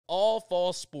all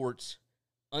fall sports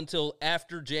until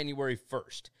after January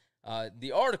 1st.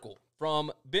 The article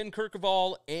from Ben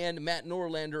Kirkevall and Matt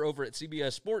Norlander over at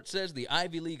CBS Sports says the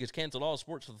Ivy League has canceled all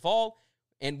sports for the fall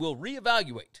and will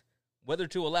reevaluate whether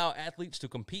to allow athletes to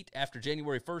compete after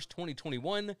January 1st,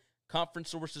 2021. Conference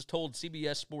sources told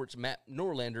CBS Sports' Matt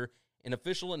Norlander an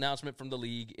official announcement from the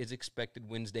league is expected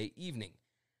Wednesday evening.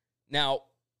 Now,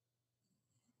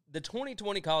 the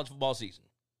 2020 college football season,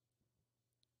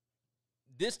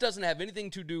 this doesn't have anything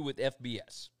to do with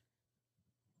FBS.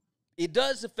 It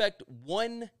does affect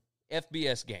one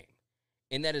FBS game,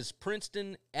 and that is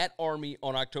Princeton at Army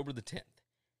on October the 10th.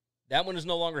 That one is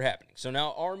no longer happening. So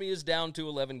now Army is down to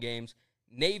 11 games.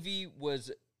 Navy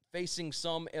was facing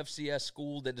some FCS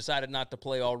school that decided not to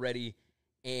play already,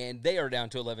 and they are down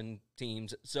to 11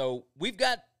 teams. So we've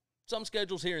got some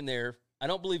schedules here and there. I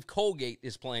don't believe Colgate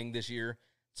is playing this year.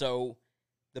 So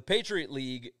the Patriot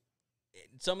League,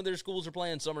 some of their schools are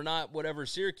playing, some are not, whatever.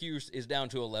 Syracuse is down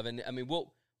to 11. I mean,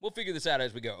 we'll figure this out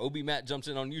as we go. OB Matt jumps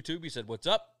in on YouTube. He said, "What's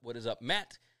up? What is up,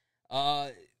 Matt?"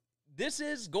 This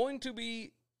is going to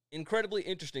be incredibly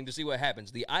interesting to see what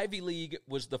happens. The Ivy League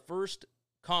was the first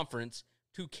conference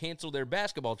to cancel their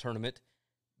basketball tournament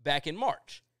back in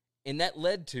March, and that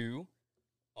led to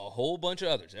a whole bunch of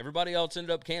others. Everybody else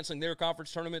ended up canceling their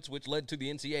conference tournaments, which led to the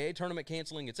NCAA tournament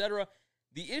canceling, etc.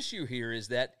 The issue here is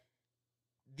that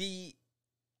the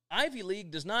Ivy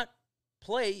League does not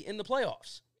play in the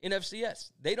playoffs in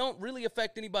FCS. They don't really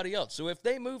affect anybody else. So if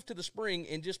they move to the spring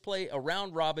and just play a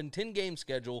round-robin 10-game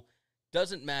schedule,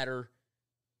 doesn't matter.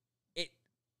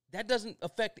 That doesn't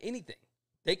affect anything.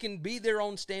 They can be their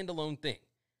own standalone thing.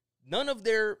 None of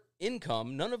their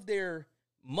income, none of their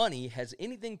money has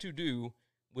anything to do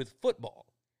with football.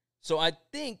 So I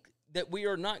think that we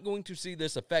are not going to see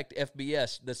this affect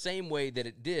FBS the same way that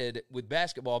it did with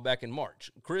basketball back in March.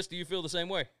 Chris, do you feel the same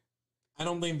way? I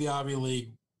don't think the Ivy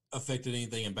League affected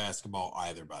anything in basketball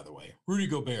either, by the way. Rudy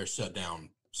Gobert shut down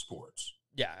sports.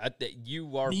 Yeah,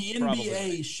 you are. The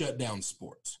NBA shut down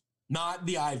sports, not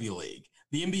the Ivy League.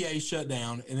 The NBA shut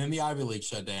down, and then the Ivy League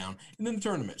shut down, and then the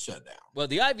tournament shut down. Well,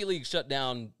 the Ivy League shut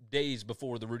down days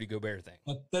before the Rudy Gobert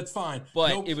thing. That's fine.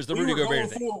 But it was the Rudy Gobert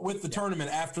thing. With the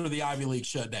tournament after the Ivy League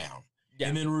shut down. Yeah.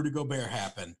 And then Rudy Gobert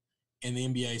happened, and the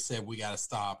NBA said, we got to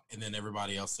stop, and then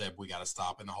everybody else said, we got to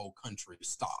stop, and the whole country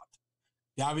stopped.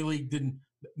 The Ivy League didn't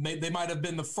 – they might have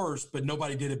been the first, but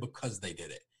nobody did it because they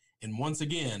did it. And once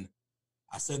again,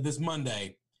 I said this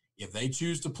Monday, if they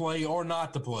choose to play or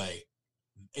not to play,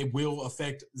 it will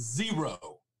affect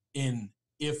zero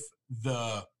if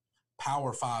the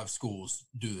Power 5 schools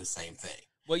do the same thing.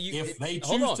 Well, if they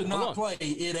choose to not play,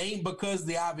 it ain't because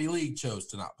the Ivy League chose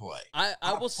to not play. I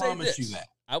will promise you that.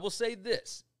 I will say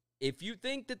this. If you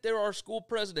think that there are school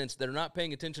presidents that are not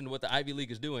paying attention to what the Ivy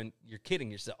League is doing, you're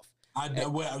kidding yourself.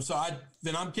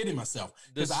 Then I'm kidding myself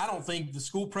because I don't think the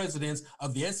school presidents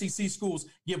of the SEC schools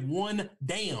give one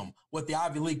damn what the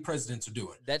Ivy League presidents are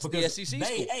doing. That's because the SEC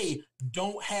they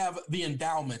don't have the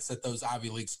endowments that those Ivy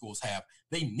League schools have.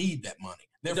 They need that money.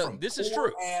 They're from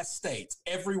poor-ass states,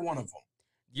 every one of them.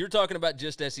 You're talking about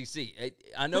just SEC.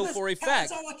 I know for a fact.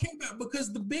 That's all I care about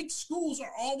because the big schools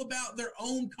are all about their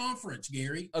own conference,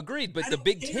 Gary. Agreed, but the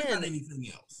Big Ten,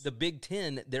 anything else. The Big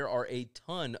Ten, there are a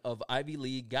ton of Ivy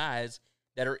League guys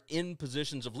that are in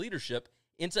positions of leadership.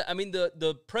 I mean,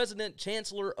 the president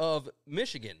chancellor of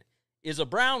Michigan is a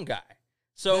Brown guy.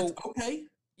 So that's okay,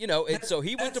 so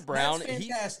he went to Brown. That's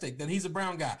fantastic that he's a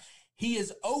Brown guy. He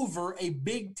is over a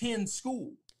Big Ten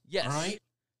school. Yes, all right.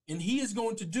 And he is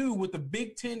going to do what the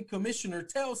Big Ten commissioner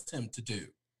tells him to do.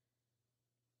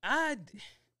 I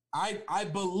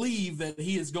believe that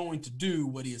he is going to do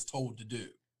what he is told to do.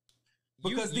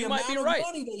 Because the amount of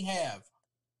money they have.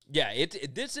 Yeah,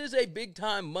 this is a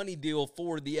big-time money deal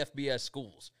for the FBS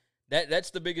schools. That's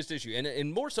the biggest issue.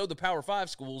 And more so the Power 5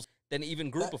 schools than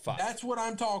even Group of 5. That's what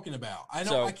I'm talking about.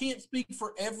 I can't speak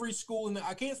for every school.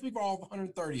 I can't speak for all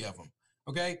 130 of them,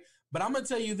 okay? But I'm going to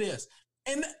tell you this.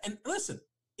 And listen.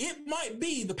 It might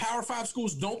be the Power 5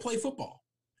 schools don't play football.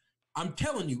 I'm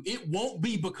telling you, it won't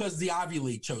be because the Ivy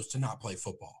League chose to not play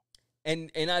football. And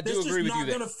I do agree with you. It's not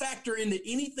going to factor into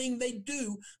anything they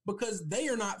do because they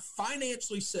are not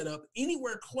financially set up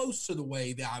anywhere close to the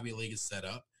way the Ivy League is set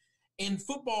up. And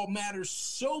football matters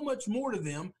so much more to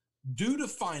them due to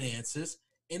finances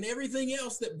and everything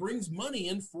else that brings money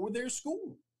in for their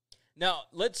school. Now,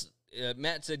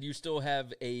 Matt said you still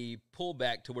have a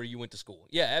pullback to where you went to school.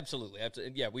 Yeah, absolutely.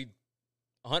 Yeah, we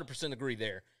 100% agree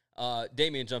there.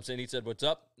 Damian jumps in. He said, "What's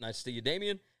up? Nice to see you,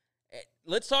 Damian."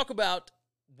 Let's talk about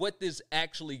what this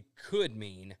actually could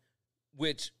mean,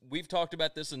 which we've talked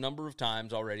about this a number of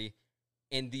times already.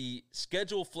 and the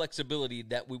schedule flexibility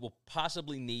that we will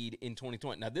possibly need in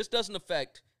 2020. Now, this doesn't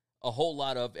affect a whole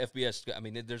lot of FBS. I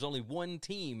mean, there's only one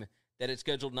team that had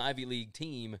scheduled an Ivy League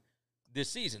team this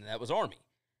season, and that was Army.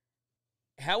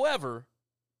 However,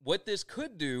 what this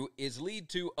could do is lead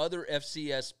to other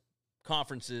FCS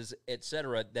conferences, et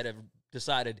cetera, that have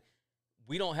decided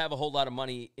we don't have a whole lot of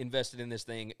money invested in this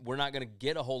thing. We're not going to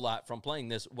get a whole lot from playing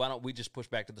this. Why don't we just push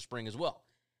back to the spring as well?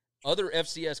 Other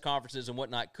FCS conferences and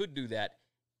whatnot could do that.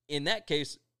 In that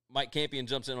case, Mike Campion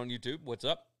jumps in on YouTube. What's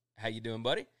up? How you doing,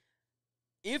 buddy?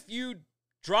 If you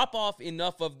drop off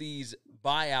enough of these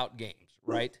buyout games,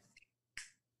 right,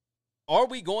 are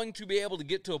we going to be able to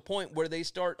get to a point where they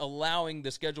start allowing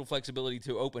the schedule flexibility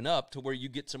to open up to where you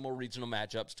get some more regional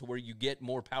matchups, to where you get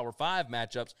more Power 5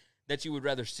 matchups that you would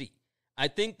rather see? I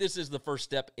think this is the first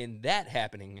step in that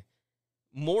happening,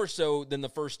 more so than the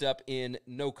first step in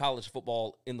no college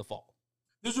football in the fall.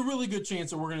 There's a really good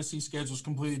chance that we're going to see schedules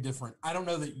completely different. I don't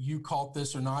know that you caught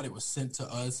this or not. It was sent to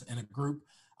us in a group.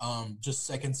 Just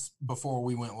seconds before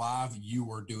we went live, you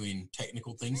were doing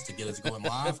technical things to get us going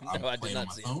live. No, I'm playing on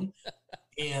my phone.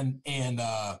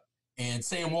 And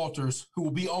Sam Walters, who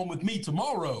will be on with me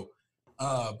tomorrow,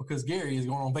 because Gary is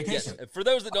going on vacation. Yes. For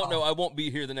those that don't know, I won't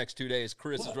be here the next 2 days.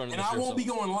 Chris is running the show. And I won't be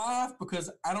going live because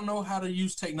I don't know how to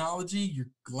use technology. You're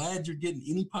glad you're getting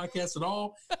any podcast at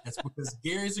all. That's because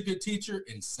Gary's a good teacher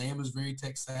and Sam is very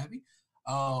tech savvy.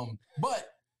 But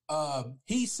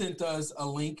he sent us a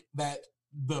link that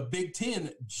the Big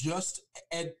Ten just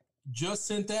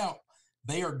sent out.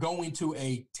 They are going to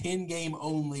a 10-game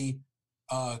only,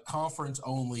 conference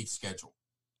only schedule.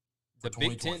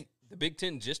 The Big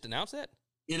Ten just announced that?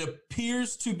 It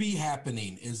appears to be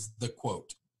happening, is the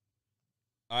quote.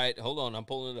 All right, hold on. I'm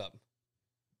pulling it up.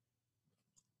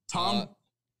 Tom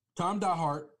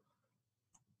Dahart.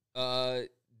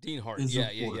 Dean Hart.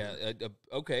 Yeah.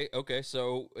 Okay.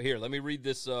 So here, let me read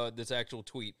this actual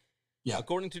tweet. Yeah.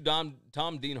 According to Tom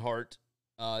Deanhart,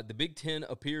 the Big Ten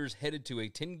appears headed to a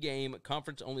 10-game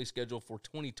conference-only schedule for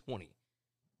 2020.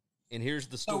 And here's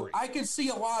the story. So I could see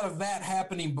a lot of that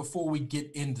happening before we get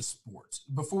into sports,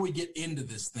 before we get into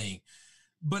this thing.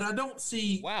 But I don't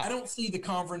see the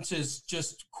conferences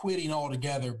just quitting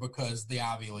altogether because the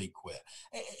Ivy League quit.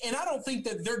 And I don't think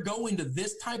that they're going to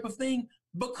this type of thing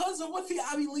because of what the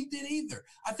Ivy League did either.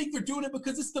 I think they're doing it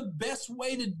because it's the best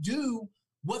way to do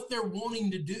what they're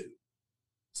wanting to do.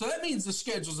 So that means the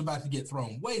schedule's about to get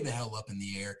thrown way the hell up in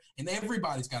the air, and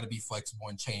everybody's got to be flexible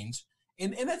and change.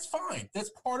 And that's fine.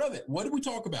 That's part of it. What did we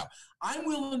talk about? I'm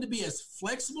willing to be as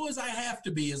flexible as I have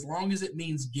to be as long as it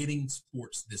means getting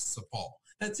sports this fall.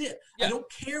 That's it. Yeah. I don't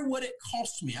care what it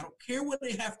costs me. I don't care what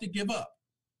they have to give up.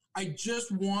 I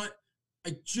just want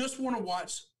to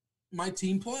watch my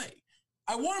team play.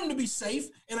 I want them to be safe,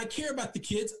 and I care about the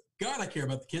kids. God, I care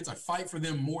about the kids. I fight for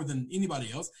them more than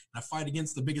anybody else, and I fight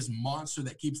against the biggest monster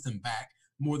that keeps them back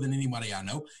more than anybody I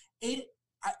know.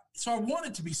 So I want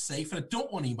it to be safe, and I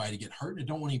don't want anybody to get hurt, and I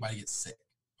don't want anybody to get sick,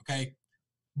 okay?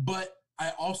 But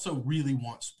I also really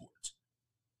want sports.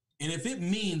 And if it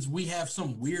means we have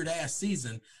some weird-ass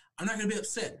season, I'm not going to be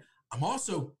upset. I'm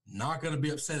also not going to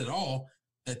be upset at all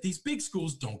that these big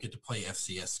schools don't get to play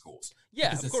FCS schools.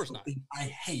 Yeah, of course not. I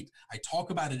hate. I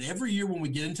talk about it every year when we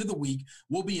get into the week.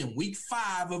 We'll be in week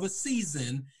 5 of a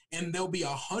season, and there'll be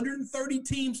 130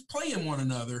 teams playing one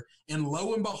another, and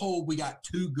lo and behold, we got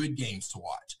 2 good games to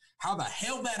watch. How the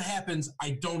hell that happens,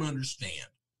 I don't understand.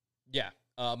 Yeah,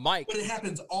 Mike. But it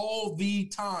happens all the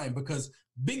time because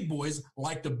big boys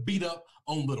like to beat up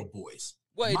on little boys.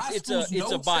 Well, it's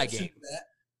a bye game.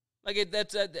 Like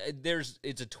it's a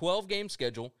 12-game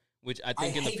schedule, which I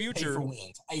think in the future.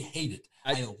 I hate it.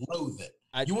 I loathe it.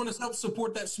 You want to help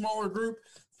support that smaller group?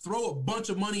 Throw a bunch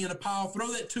of money in a pile. Throw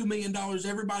that $2 million.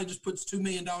 Everybody just puts $2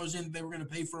 million in. They were going to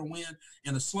pay for a win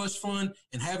in a slush fund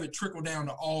and have it trickle down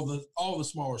to all the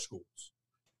smaller schools.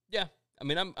 Yeah, I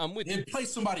mean, I'm with you. And play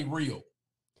somebody real.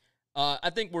 I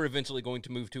think we're eventually going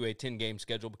to move to a 10-game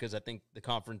schedule because I think the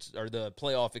conference or the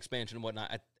playoff expansion and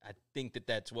whatnot, I think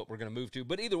that's what we're going to move to.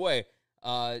 But either way,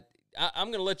 I'm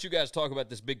going to let you guys talk about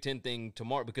this Big Ten thing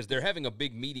tomorrow because they're having a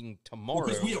big meeting tomorrow.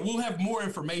 Well, we'll have more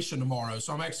information tomorrow,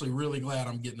 so I'm actually really glad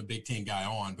I'm getting a Big Ten guy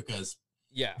on because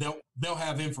they'll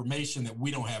have information that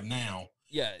we don't have now.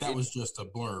 Yeah, that was just a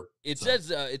blurb. It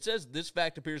says this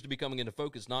fact appears to be coming into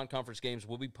focus. Non-conference games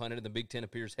will be punted, and the Big Ten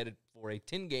appears headed for a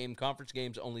 10-game conference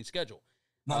games only schedule.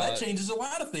 Now that changes a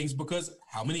lot of things because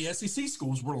how many SEC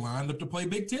schools were lined up to play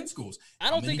Big Ten schools? I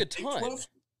don't think a ton.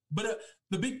 But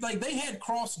they had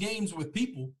cross games with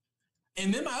people,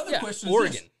 and then my other question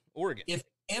is Oregon. If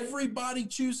everybody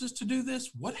chooses to do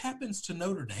this, what happens to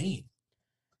Notre Dame?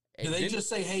 Do they just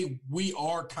say, hey, we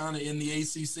are kind of in the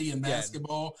ACC in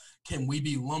basketball. Can we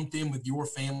be lumped in with your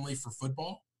family for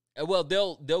football? Well,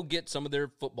 they'll get some of their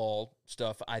football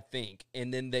stuff, I think,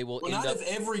 and then they will. Well, not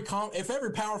if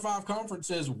every Power 5 conference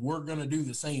says we're going to do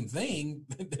the same thing,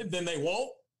 then they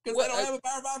won't, because they don't have a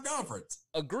Power 5 conference.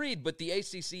 Agreed, but the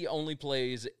ACC only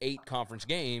plays 8 conference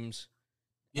games.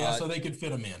 Yeah, so they could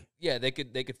fit them in. Yeah, they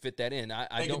could fit that in.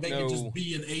 I don't know. They could just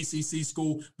be an ACC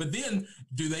school, but then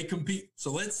do they compete?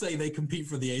 So let's say they compete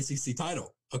for the ACC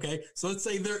title. Okay, so let's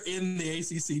say they're in the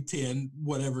ACC 10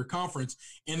 whatever conference,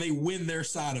 and they win their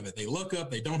side of it. They look up,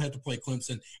 they don't have to play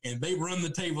Clemson, and they run the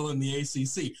table in the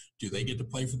ACC. Do they get to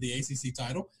play for the ACC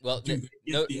title? Well,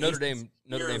 Notre Dame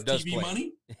does play.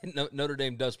 Money? Notre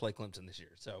Dame does play Clemson this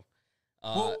year, so.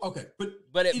 Well, okay,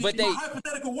 but in my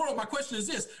hypothetical world, my question is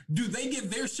this: do they get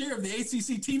their share of the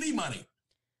ACC TV money?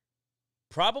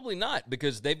 Probably not,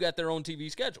 because they've got their own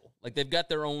TV schedule. Like, they've got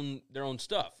their own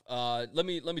stuff. Let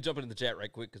me jump into the chat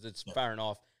right quick because it's firing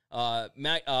off.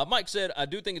 Mike said, I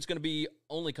do think it's going to be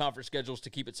only conference schedules to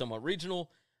keep it somewhat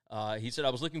regional. He said, I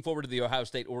was looking forward to the Ohio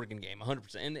State-Oregon game,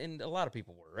 100%. And a lot of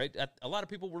people were, right? A lot of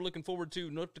people were looking forward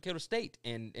to North Dakota State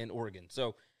and Oregon.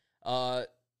 So,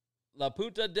 La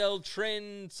Punta del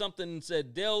Tren something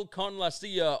said, Del Con La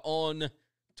Silla on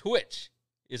Twitch.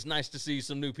 It's nice to see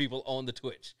some new people on the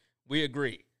Twitch. We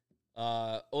agree.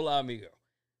 Hola, amigo.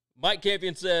 Mike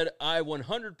Campion said, I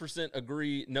 100%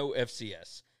 agree, no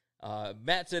FCS.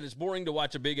 Matt said, it's boring to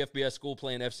watch a big FBS school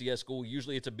play an FCS school.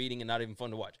 Usually it's a beating and not even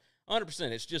fun to watch.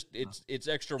 100%. It's just, it's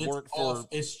extra work for...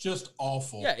 It's just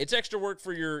awful. Yeah, it's extra work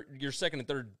for your second and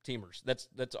third teamers.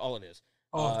 That's all it is.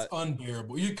 Oh, it's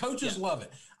unbearable. Your coaches love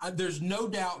it. There's no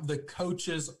doubt the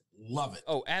coaches love it.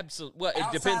 Oh, absolutely. Well, it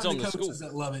depends on the school. Coaches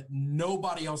that love it,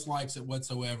 nobody else likes it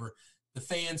whatsoever. The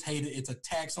fans hate it. It's a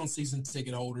tax on season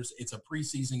ticket holders. It's a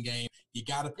preseason game. You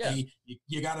got to pay. Yeah.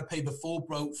 You got to pay the full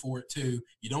boat for it too.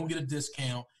 You don't get a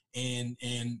discount, and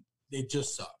it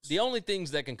just sucks. The only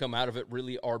things that can come out of it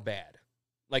really are bad.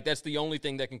 Like, that's the only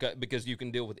thing that can cut, because you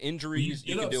can deal with injuries.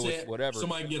 You can deal with whatever.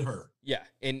 Somebody get hurt. Yeah,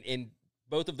 and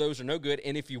both of those are no good.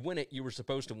 And if you win it, you were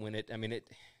supposed to win it. I mean,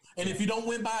 And if you don't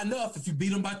win by enough, if you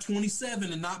beat them by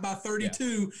 27 and not by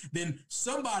 32, then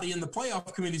somebody in the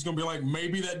playoff committee is going to be like,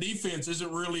 maybe that defense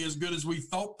isn't really as good as we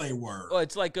thought they were. Well,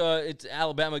 it's like it's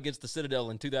Alabama against the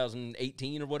Citadel in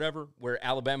 2018 or whatever, where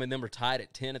Alabama and them were tied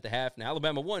at 10 at the half. And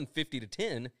Alabama won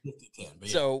 50-10.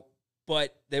 50-10,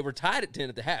 but they were tied at 10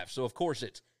 at the half. So, of course,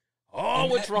 it's,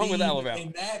 what's wrong with Alabama?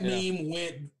 And that meme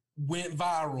went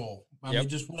viral. I mean,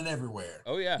 just went everywhere.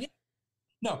 Oh, yeah.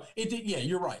 No, it did. Yeah,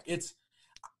 you're right. It's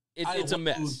a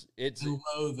mess. I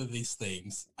loathe these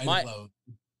things.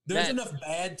 There's enough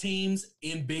bad teams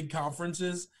in big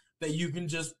conferences that you can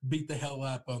just beat the hell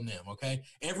up on them, okay?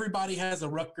 Everybody has a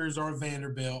Rutgers or a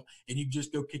Vanderbilt, and you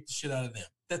just go kick the shit out of them.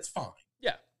 That's fine.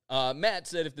 Yeah. Matt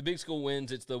said if the big school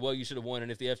wins, it's you should have won,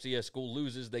 and if the FCS school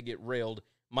loses, they get railed.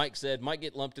 Mike said might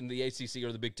get lumped into the ACC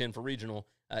or the Big Ten for regional,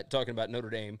 talking about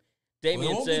Notre Dame.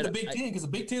 Damian said the Big Ten, because the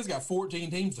Big Ten's got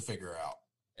 14 teams to figure out.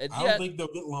 I don't think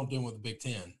they'll get lumped in with the Big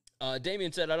Ten.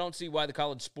 Damian said, I don't see why the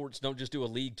college sports don't just do a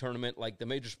league tournament like the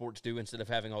major sports do instead of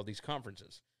having all these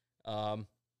conferences. I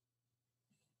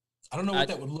don't know what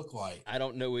that would look like. I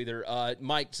don't know either.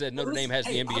 Mike said Notre Dame has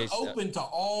the NBA stuff. I'm open to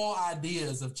all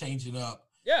ideas of changing up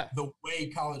the way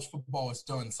college football is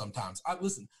done sometimes.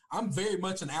 Listen, I'm very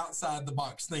much an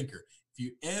outside-the-box thinker. If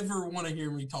you ever want to hear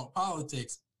me talk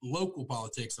politics, local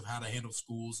politics of how to handle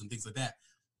schools and things like that,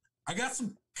 I got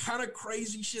some kind of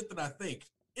crazy shit that I think.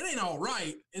 It ain't all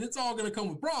right, and it's all going to come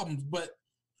with problems, but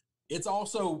it's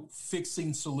also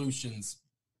fixing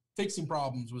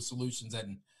problems with solutions that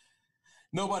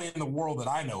nobody in the world that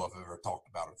I know of ever talked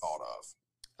about or thought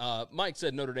of. Mike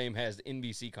said Notre Dame has the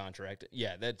NBC contract.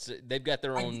 Yeah, they've got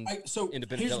their own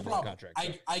independent television contract.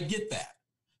 So. I get that.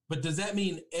 But does that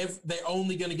mean if they're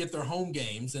only going to get their home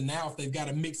games, and now if they've got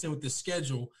to mix in with the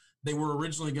schedule, they were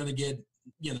originally going to get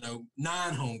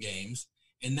 9 home games,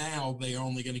 and now they're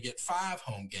only going to get 5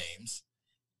 home games?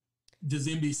 Does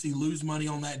NBC lose money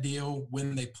on that deal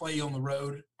when they play on the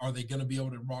road? Are they going to be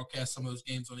able to broadcast some of those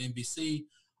games on NBC?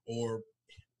 Or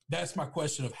that's my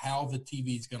question of how the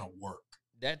TV is going to work.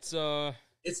 That's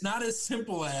it's not as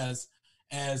simple as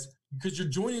because you're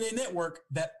joining a network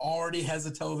that already has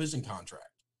a television contract.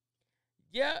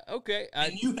 Yeah, okay.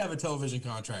 And you have a television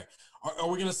contract. Are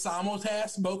we going to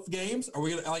simulcast both games? Are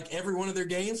we going to, like, every one of their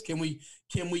games? Can we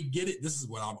get it? This is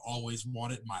what I've always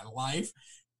wanted in my life.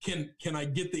 Can I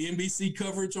get the NBC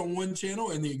coverage on one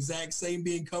channel and the exact same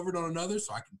being covered on another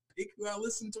so I can pick who I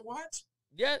listen to watch?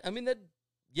 Yeah, I mean,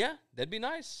 that'd be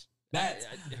nice. That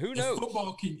who knows?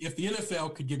 If the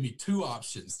NFL could give me 2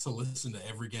 options to listen to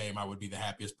every game, I would be the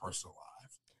happiest person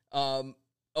alive.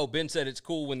 Ben said it's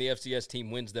cool when the FCS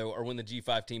team wins, though, or when the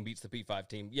G5 team beats the P5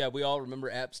 team. Yeah, we all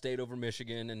remember App State over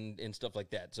Michigan and stuff like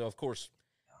that. So, of course,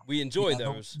 we enjoy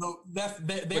those. That's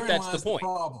the point.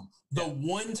 Problem. The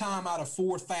one time out of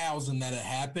 4,000 that it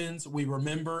happens, we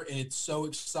remember, and it's so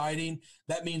exciting.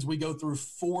 That means we go through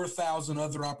 4,000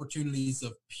 other opportunities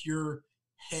of pure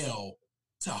hell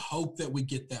to hope that we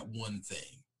get that one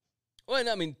thing. Well, and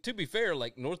I mean, to be fair,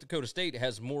 like North Dakota State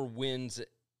has more wins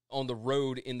on the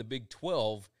road in the Big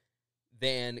 12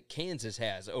 than Kansas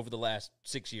has over the last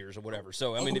 6 years or whatever.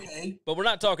 So, I mean, but we're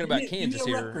not talking about Kansas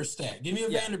here. Give me a Rutgers stat. Give me a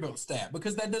Vanderbilt stat,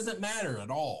 because that doesn't matter at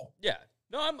all. Yeah.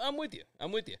 No, I'm with you.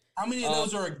 I'm with you. How many of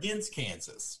those are against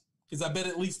Kansas? Because I bet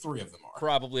at least 3 of them are.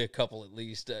 Probably a couple at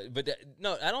least. But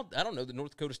no, I don't know that North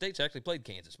Dakota State's actually played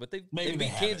Kansas, but they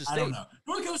beat Kansas State. I don't know.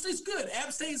 North Dakota State's good.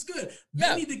 App State's good.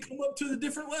 They need to come up to the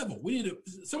different level. We need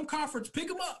some conference, pick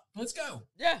them up. Let's go.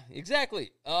 Yeah,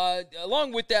 exactly.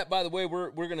 Along with that, by the way,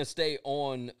 we're going to stay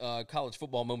on college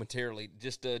football momentarily.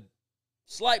 Just a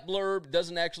slight blurb,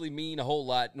 doesn't actually mean a whole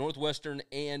lot. Northwestern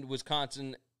and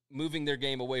Wisconsin moving their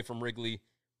game away from Wrigley.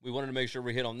 We wanted to make sure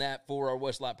we hit on that for our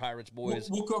Westlake Pirates boys.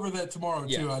 We'll cover that tomorrow,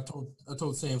 too. I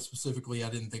told Sam specifically I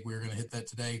didn't think we were going to hit that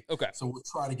today. Okay. So we'll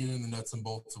try to get in the nuts and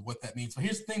bolts of what that means. So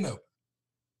here's the thing, though.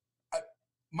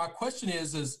 My question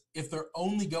is if they're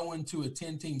only going to a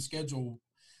 10-team schedule,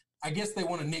 I guess they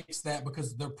want to nix that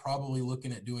because they're probably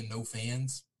looking at doing no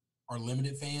fans or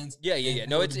limited fans. Yeah.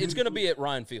 No, it's going to be at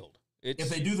Ryan Field. If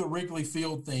they do the Wrigley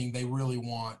Field thing, they really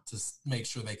want to make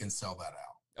sure they can sell that out.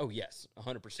 Oh, yes,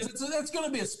 100%. That's going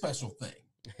to be a special thing.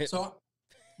 So,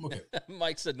 okay.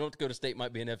 Mike said North Dakota State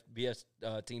might be an FBS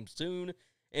team soon,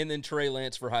 and then Trey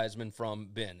Lance for Heisman from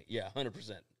Ben. Yeah,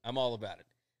 100%. I'm all about it.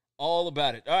 All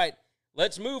about it. All right,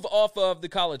 let's move off of the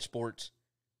college sports.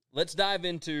 Let's dive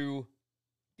into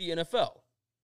the NFL.